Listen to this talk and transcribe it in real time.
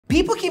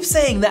People keep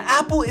saying that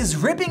Apple is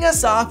ripping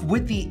us off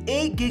with the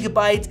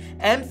 8GB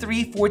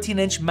M3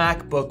 14-inch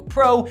MacBook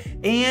Pro,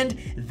 and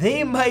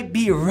they might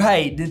be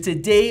right. And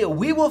today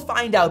we will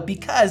find out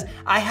because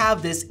I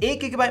have this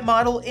 8GB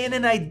model in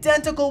an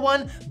identical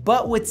one,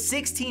 but with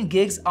 16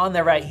 gigs on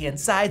the right-hand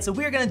side. So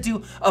we're gonna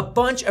do a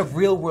bunch of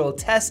real-world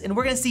tests, and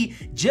we're gonna see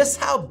just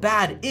how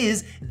bad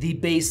is the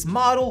base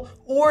model,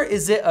 or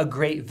is it a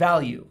great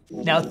value?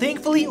 Now,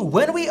 thankfully,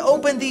 when we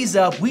opened these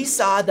up, we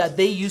saw that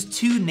they use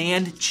 2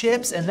 NAND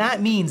chips, and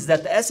that means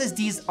that the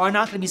SSDs are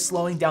not gonna be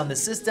slowing down the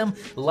system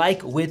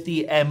like with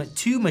the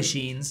M2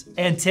 machines.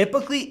 And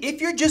typically,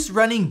 if you're just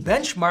running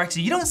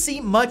benchmarks, you don't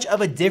see much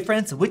of a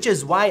difference, which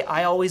is why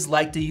I always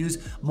like to use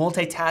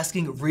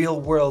multitasking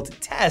real-world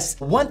tests.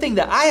 One thing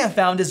that I have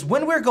found is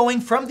when we're going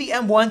from the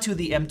M1 to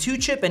the M2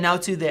 chip and now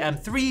to the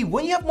M3,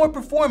 when you have more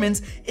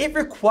performance, it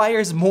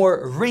requires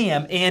more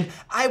RAM. And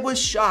I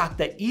was shocked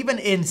that even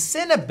in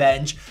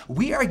Cinebench,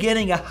 we are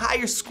getting a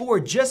higher score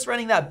just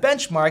running that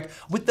benchmark,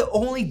 with the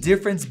only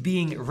difference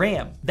being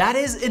RAM. That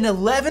is an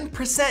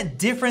 11%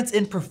 difference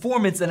in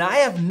performance, and I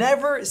have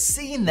never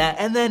seen that.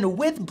 And then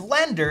with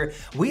Blender,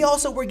 we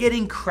also were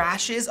getting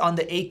crashes on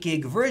the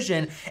 8GB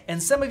version,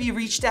 and some of you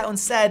reached out and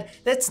said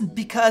that's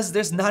because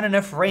there's not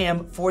enough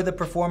RAM for the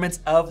performance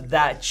of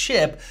that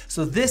chip.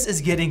 So this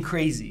is getting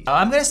crazy.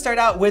 I'm gonna start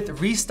out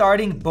with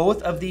restarting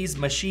both of these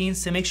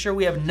machines to make sure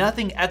we have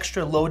nothing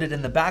extra loaded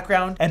in the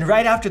background. And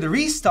right after the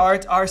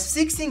restart, our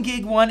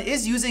 16GB one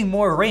is using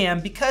more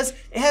RAM because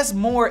it has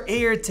more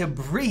air to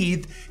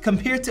breathe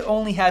compared to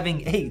only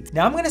having 8.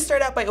 Now I'm gonna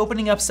start out by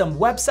opening up some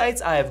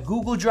websites. I have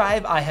Google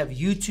Drive, I have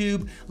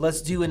YouTube.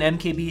 Let's do an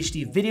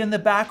MKBHD video in the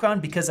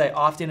background because I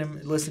often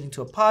am listening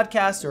to a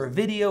podcast or a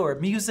video or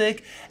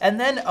music. And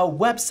then a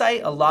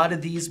website, a lot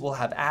of these will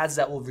have ads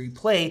that will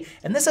replay.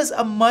 And this is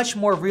a much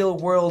more real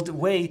world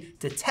way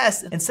to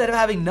test instead of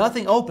having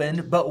nothing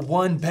open but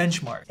one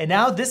benchmark. And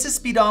now this is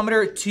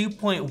speedometer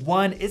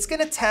 2.1. It's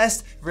gonna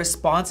test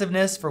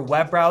responsiveness for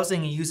web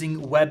browsing and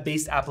using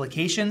web-based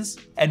applications.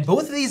 And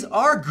both of these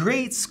are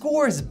great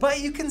scores,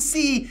 but you can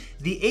see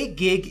the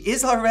 8GB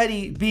is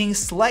already being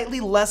slightly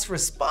less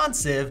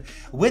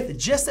responsive with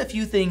just a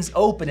few things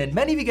open. And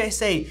many of you guys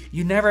say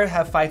you never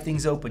have 5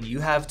 things open. You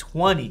have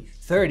 20,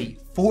 30,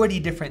 40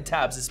 different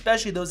tabs,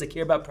 especially those that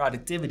care about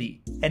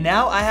productivity. And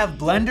now I have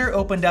Blender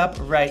opened up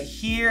right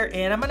here,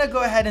 and I'm gonna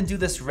go ahead and do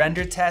this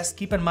render test.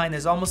 Keep in mind,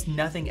 there's almost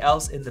nothing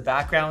else in the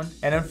background.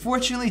 And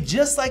unfortunately,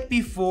 just like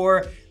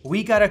before,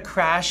 we got a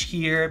crash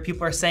here.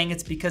 People are saying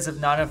it's because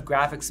of not enough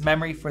graphics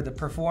memory for the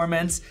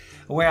performance,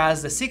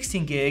 whereas the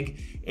 16GB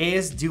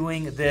is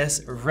doing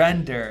this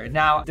render.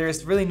 Now,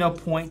 there's really no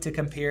point to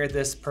compare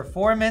this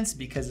performance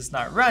because it's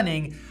not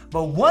running,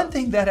 but one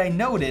thing that I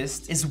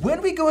noticed is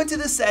when we go into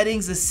the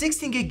settings, the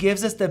 16GB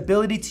gives us the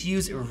ability to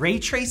use ray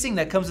tracing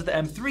that comes with the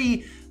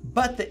M3,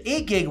 but the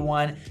 8GB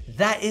one,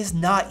 that is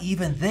not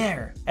even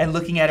there. And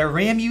looking at our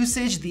RAM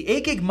usage, the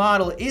 8GB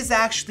model is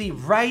actually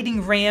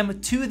writing RAM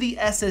to the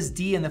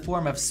SSD in the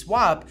form of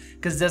swap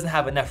because it doesn't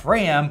have enough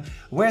RAM,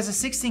 whereas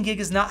the 16GB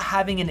is not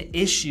having an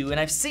issue. And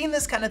I've seen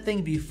this kind of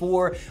thing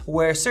before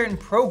where certain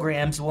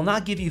programs will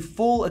not give you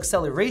full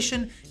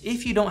acceleration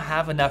if you don't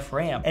have enough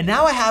RAM. And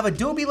now I have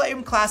Adobe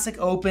Lightroom Classic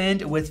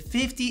opened with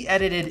 50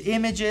 edited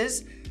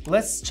images.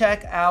 Let's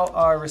check out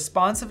our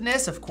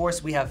responsiveness. Of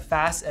course, we have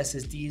fast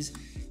SSDs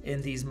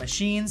in these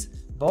machines.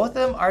 Both of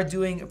them are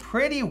doing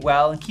pretty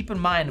well, and keep in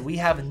mind, we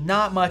have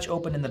not much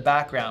open in the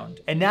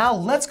background. And now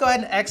let's go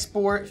ahead and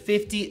export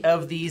 50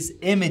 of these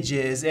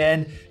images,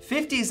 and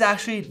 50 is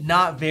actually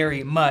not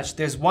very much.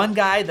 There's one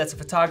guy that's a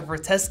photographer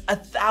tests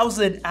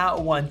 1,000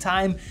 at one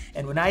time,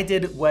 and when I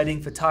did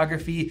wedding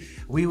photography,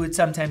 we would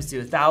sometimes do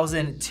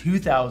 1,000,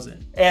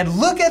 2,000. And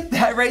look at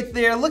that right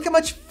there. Look how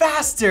much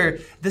faster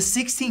the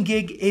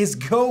 16GB is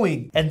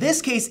going. In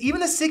this case, even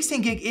the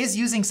 16GB is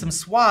using some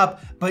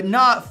swap, but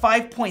not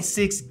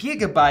 5.6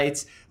 gigabytes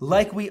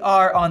like we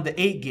are on the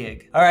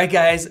 8GB. All right,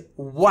 guys,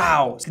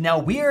 wow. So now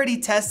we already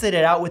tested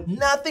it out with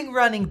nothing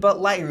running but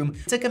Lightroom.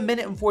 It took 1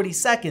 minute and 40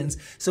 seconds.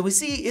 So we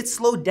see it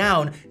slowed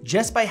down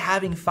just by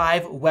having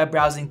 5 web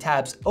browsing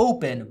tabs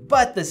open.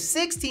 But the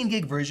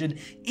 16GB version,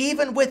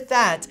 even with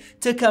that,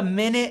 took 1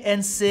 minute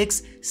and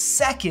 6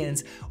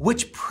 seconds,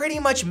 which pretty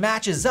much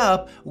matches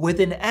up with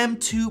an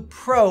M2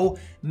 Pro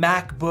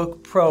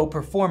MacBook Pro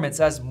performance.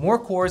 It has more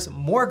cores,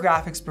 more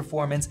graphics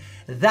performance.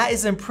 That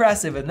is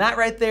impressive, and that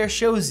right there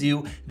shows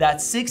you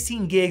that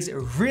 16 gigs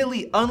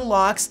really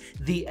unlocks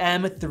the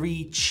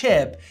M3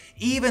 chip,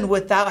 even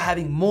without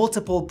having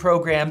multiple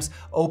programs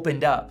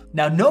opened up.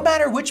 Now, no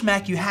matter which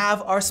Mac you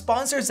have, our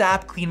sponsors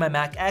app, Clean My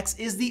Mac X,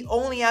 is the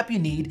only app you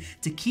need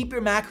to keep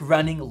your Mac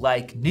running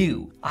like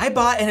new. I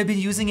bought and have been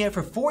using it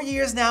for 4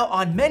 years now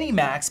on many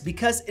Macs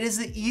because it is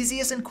the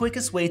easiest and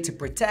quickest way to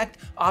protect,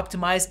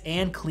 optimize,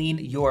 and clean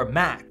your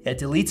Mac. It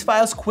deletes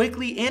files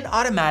quickly and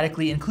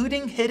automatically,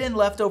 including hidden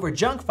leftover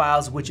junk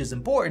files, which is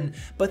important,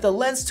 but the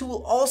Lens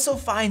tool also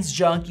finds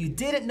junk you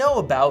didn't know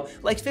about,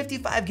 like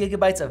 55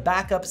 gigabytes of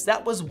backups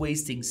that was way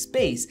wasting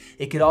space.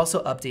 It could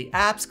also update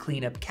apps,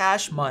 clean up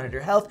cache, monitor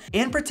health,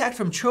 and protect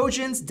from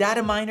Trojans,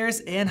 data miners,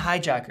 and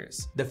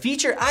hijackers. The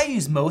feature I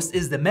use most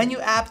is the menu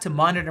app to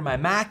monitor my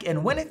Mac,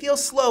 and when it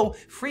feels slow,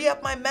 free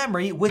up my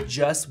memory with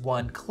just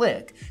one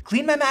click.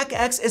 Clean My Mac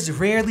X is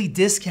rarely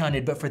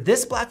discounted, but for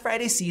this Black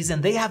Friday season,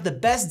 they have the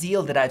best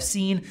deal that I've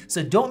seen,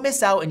 so don't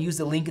miss out and use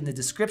the link in the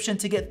description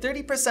to get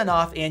 30%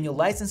 off annual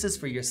licenses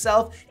for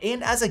yourself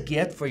and as a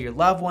gift for your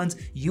loved ones.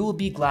 You will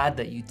be glad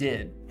that you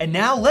did. And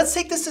now let's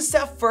take this a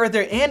step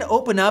further and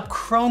open up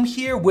Chrome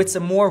here with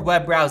some more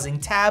web browsing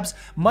tabs,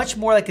 much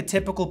more like a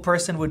typical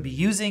person would be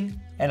using.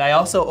 And I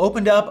also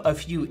opened up a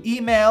few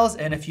emails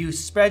and a few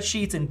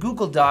spreadsheets and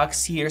Google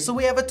Docs here, so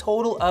we have a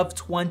total of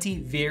 20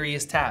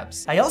 various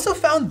tabs. I also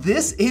found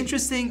this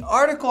interesting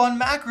article on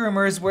Mac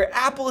Rumors where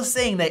Apple is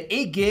saying that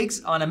 8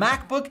 gigs on a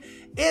MacBook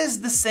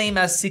is the same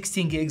as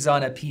 16 gigs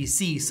on a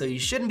PC, so you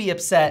shouldn't be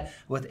upset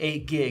with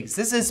 8 gigs.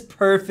 This is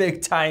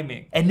perfect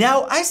timing. And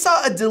now I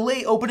saw a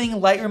delay opening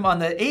Lightroom on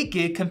the 8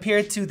 gig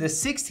compared to the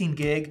 16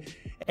 gig,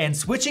 and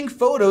switching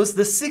photos,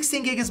 the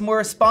 16 gig is more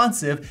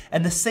responsive,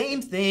 and the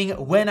same thing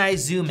when I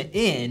zoom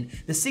in,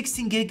 the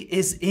 16 gig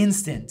is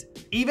instant.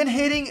 Even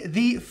hitting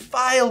the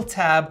File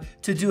tab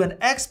to do an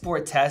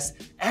export test,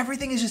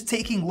 everything is just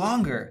taking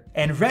longer.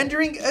 And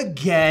rendering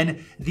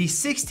again, the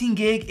 16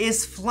 gig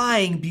is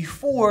flying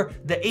before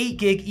the 8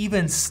 gig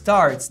even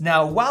starts.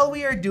 Now, while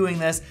we are doing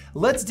this,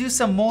 let's do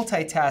some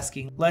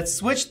multitasking. Let's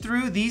switch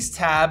through these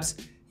tabs.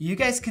 You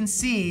guys can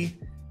see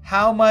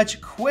how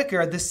much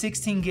quicker the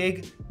 16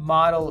 gig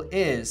model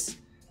is.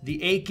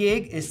 The 8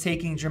 gig is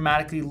taking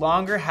dramatically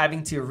longer,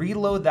 having to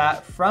reload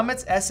that from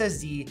its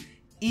SSD,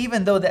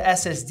 even though the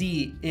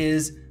SSD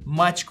is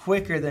much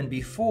quicker than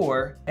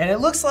before. And it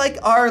looks like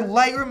our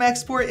Lightroom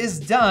export is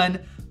done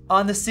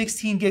on the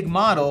 16 gig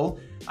model.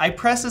 I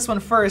pressed this one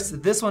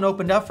first, this one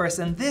opened up first,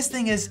 and this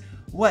thing is,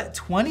 what,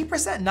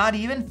 20%? Not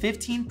even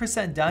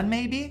 15% done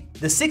maybe?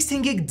 The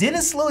 16 gig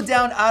didn't slow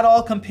down at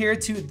all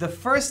compared to the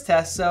first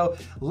test, so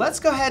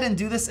let's go ahead and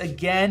do this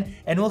again,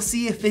 and we'll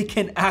see if it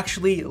can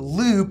actually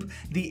loop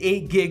the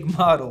 8 gig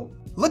model.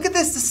 Look at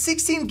this, the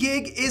 16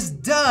 gig is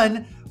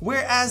done,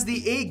 whereas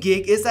the 8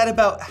 gig is at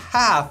about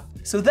half.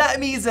 So that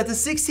means that the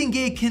 16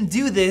 gig can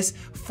do this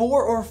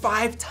 4 or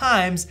 5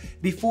 times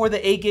before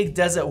the 8 gig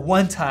does it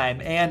one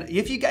time. And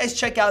if you guys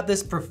check out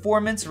this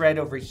performance right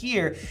over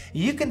here,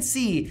 you can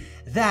see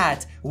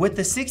that with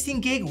the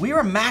 16 gig, we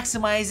were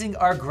maximizing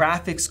our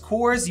graphics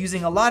cores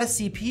using a lot of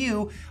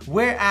CPU,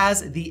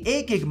 whereas the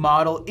 8 gig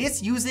model,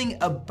 it's using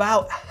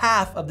about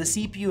half of the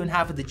CPU and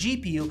half of the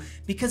GPU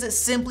because it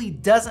simply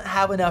doesn't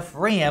have enough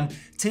RAM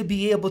to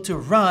be able to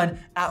run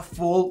at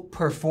full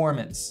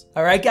performance.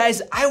 All right,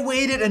 guys, I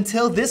waited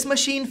until this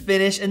machine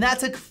finished, and that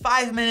took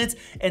 5 minutes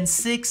and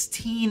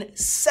 16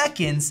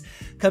 seconds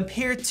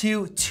compared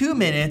to 2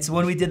 minutes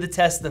when we did the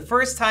test the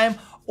first time,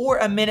 or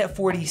a minute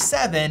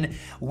 47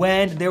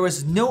 when there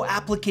was no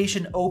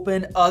application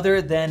open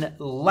other than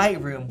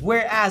Lightroom.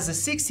 Whereas the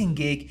 16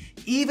 gig,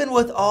 even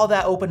with all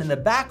that open in the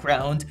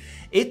background,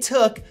 it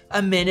took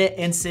a minute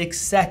and 6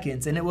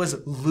 seconds and it was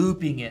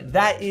looping it.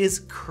 That is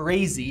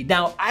crazy.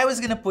 Now, I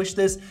was gonna push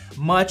this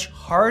much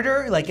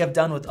harder like I've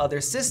done with other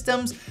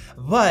systems,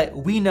 but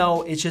we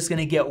know it's just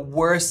gonna get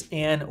worse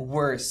and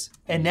worse.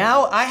 And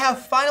now I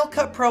have Final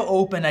Cut Pro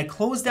open, I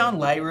closed down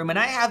Lightroom, and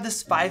I have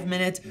this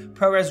 5-minute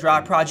ProRes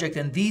RAW project,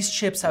 and these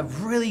chips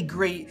have really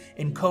great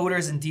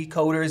encoders and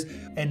decoders.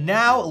 And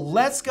now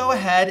let's go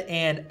ahead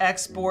and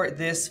export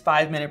this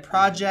 5-minute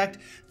project.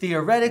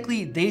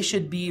 Theoretically, they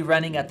should be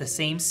running at the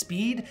same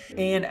speed.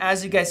 And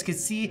as you guys can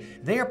see,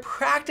 they are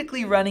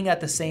practically running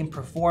at the same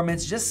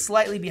performance, just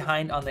slightly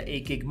behind on the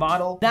 8 gig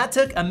model. That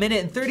took a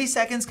minute and 30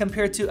 seconds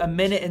compared to a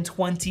minute and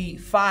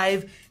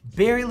 25.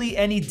 Barely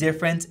any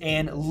difference.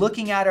 And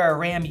looking at our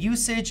RAM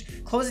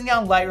usage, closing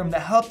down Lightroom,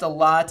 that helped a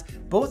lot.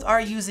 Both are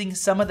using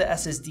some of the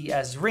SSD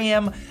as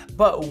RAM,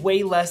 but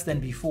way less than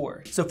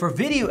before. So for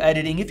video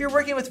editing, if you're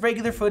working with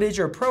regular footage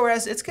or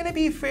ProRes, it's gonna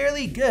be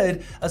fairly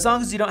good as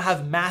long as you don't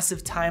have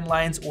massive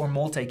timelines or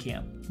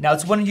multicam. Now,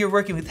 it's when you're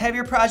working with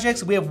heavier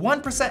projects, we have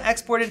 1%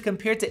 exported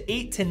compared to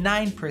 8 to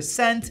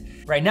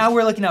 9%. Right now,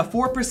 we're looking at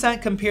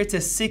 4% compared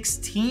to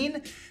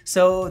 16.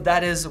 So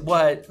that is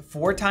what,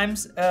 4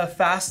 times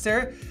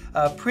faster?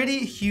 A pretty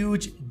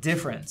huge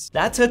difference.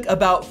 That took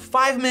about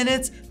 5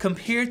 minutes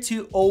compared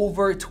to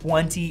over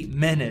 20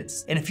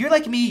 minutes. And if you're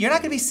like me, you're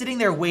not gonna be sitting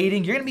there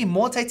waiting, you're gonna be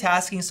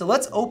multitasking. So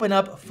let's open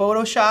up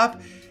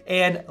Photoshop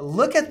and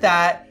look at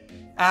that.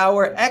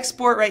 Our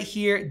export right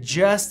here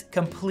just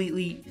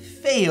completely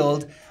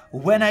failed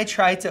when I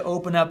tried to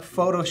open up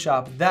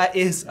Photoshop. That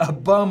is a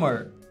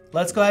bummer.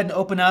 Let's go ahead and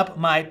open up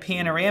my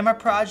panorama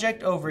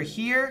project over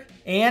here,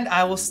 and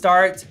I will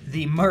start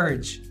the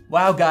merge.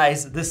 Wow,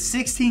 guys, the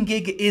 16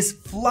 gig is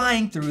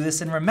flying through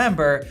this, and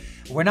remember,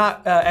 we're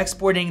not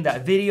exporting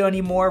that video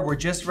anymore, we're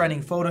just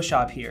running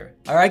Photoshop here.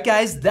 All right,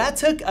 guys, that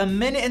took a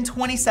minute and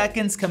 20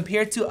 seconds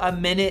compared to a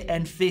minute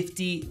and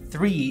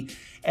 53.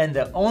 And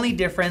the only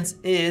difference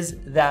is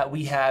that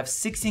we have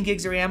 16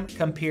 gigs of RAM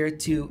compared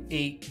to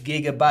 8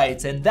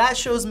 gigabytes. And that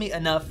shows me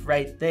enough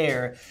right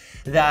there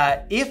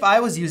that if I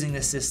was using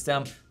this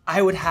system,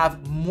 I would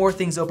have more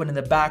things open in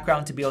the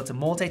background to be able to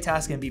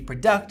multitask and be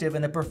productive,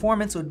 and the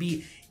performance would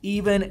be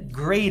even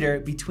greater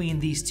between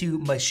these two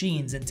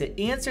machines. And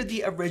to answer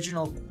the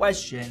original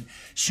question,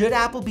 should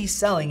Apple be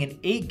selling an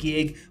 8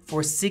 gig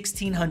for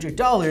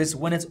 $1,600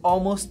 when it's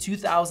almost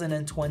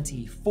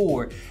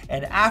 2024?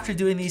 And after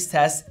doing these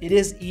tests, it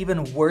is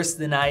even worse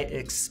than I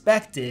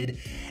expected.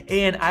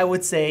 And I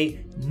would say,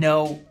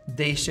 no,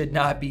 they should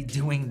not be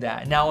doing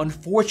that. Now,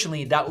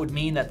 unfortunately, that would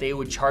mean that they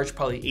would charge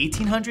probably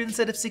 $1,800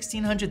 instead of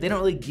 $1,600. They don't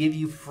really give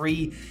you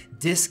free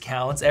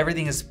discounts.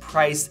 Everything is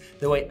priced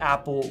the way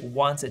Apple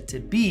wants it to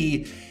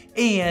be.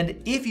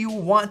 And if you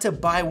want to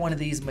buy one of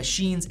these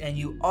machines and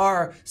you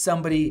are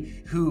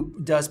somebody who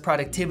does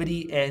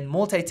productivity and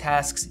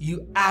multitasks,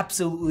 you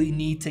absolutely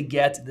need to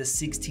get the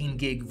 16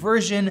 gig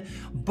version.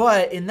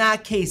 But in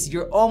that case,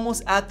 you're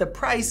almost at the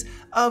price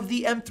of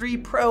the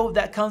M3 Pro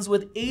that comes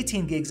with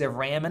 18 gigs of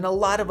RAM and a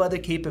lot of other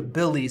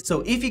capabilities.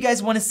 So if you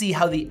guys want to see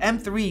how the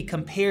M3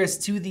 compares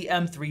to the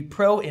M3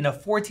 Pro in a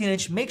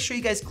 14-inch, make sure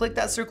you guys click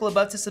that circle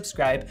above to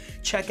subscribe.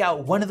 Check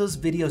out one of those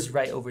videos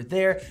right over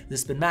there.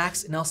 This has been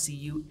Max, and I'll see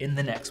you in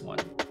the next one.